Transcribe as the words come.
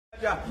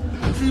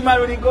See man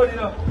with the gun, you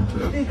know.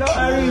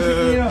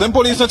 Them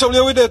police not trouble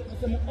you with it?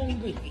 I'm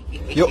hungry.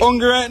 You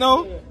hungry right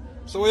now? Yeah.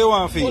 So what you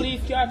want for?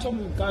 Police can't trouble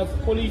me because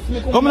police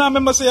make How many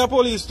members say you're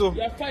police too?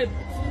 You have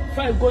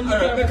five guns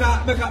there. Make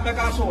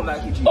a sound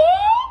like it. Oh!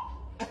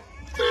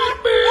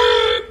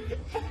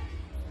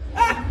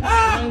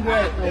 I'm hungry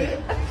right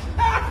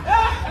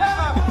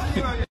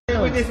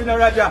now. With this, you know,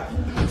 Roger.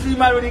 See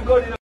man with the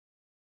gun, you know.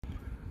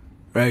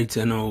 Right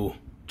now,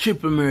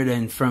 triple murder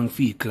in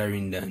Frankfield,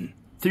 Clarendon.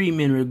 3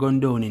 men were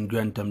gunned down in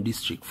Grantham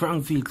District,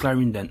 Frankfield,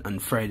 Clarendon on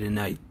Friday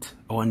night.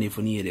 I wonder if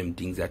you hear them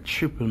things, a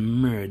triple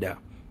murder.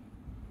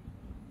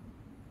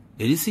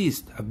 The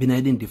deceased have been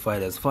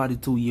identified as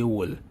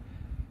 42-year-old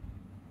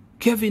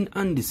Kevin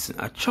Anderson,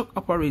 a truck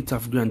operator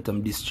of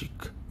Grantham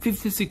District,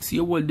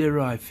 56-year-old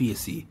Deroy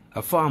Facey,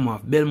 a farmer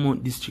of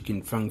Belmont District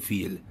in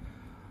Frankfield,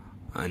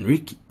 and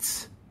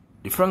Ricketts.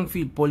 The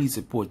Frankfield police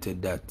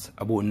reported that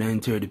about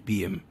 9:30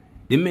 p.m.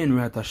 the men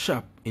were at a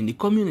shop in the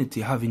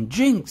community having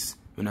drinks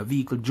when a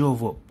vehicle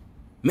drove up.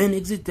 Men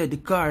exited the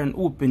car and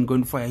opened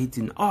gunfire,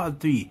 hitting all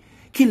three,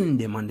 killing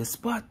them on the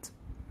spot.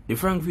 The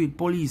Frankfield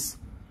police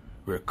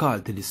were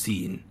called to the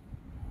scene.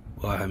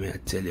 Boy, may I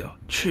tell you,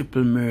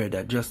 triple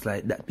murder just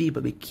like that.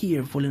 People be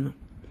careful, you know.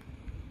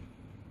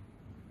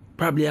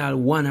 Probably all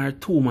 1 or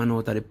 2 men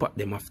out of the pot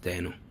them after,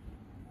 you know.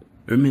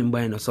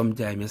 Remember, you know,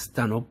 sometimes you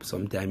stand up,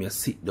 sometimes you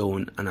sit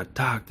down and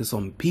talk to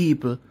some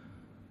people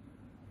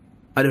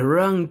at the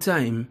wrong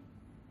time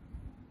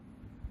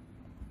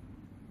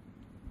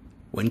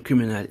when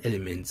criminal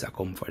elements are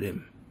come for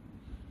them.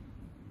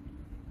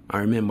 I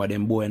remember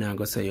them boy and I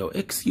go say, yo,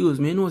 excuse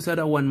me, you know say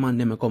that one man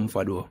them come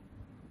for though.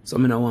 So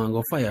I don't want to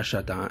go fire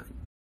shot and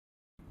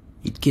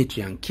it catch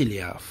you and kill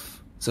you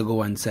off. So go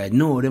one side,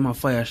 no, them a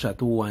fire shot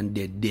who one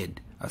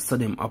dead. I saw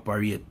them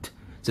operate.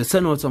 So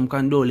send out some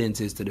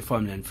condolences to the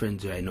family and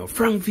friends right now.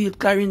 Frankfield,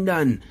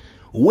 Clarendon,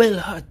 well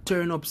hot,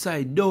 turn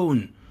upside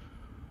down.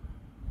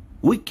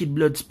 Wicked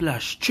blood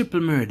splash, triple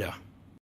murder.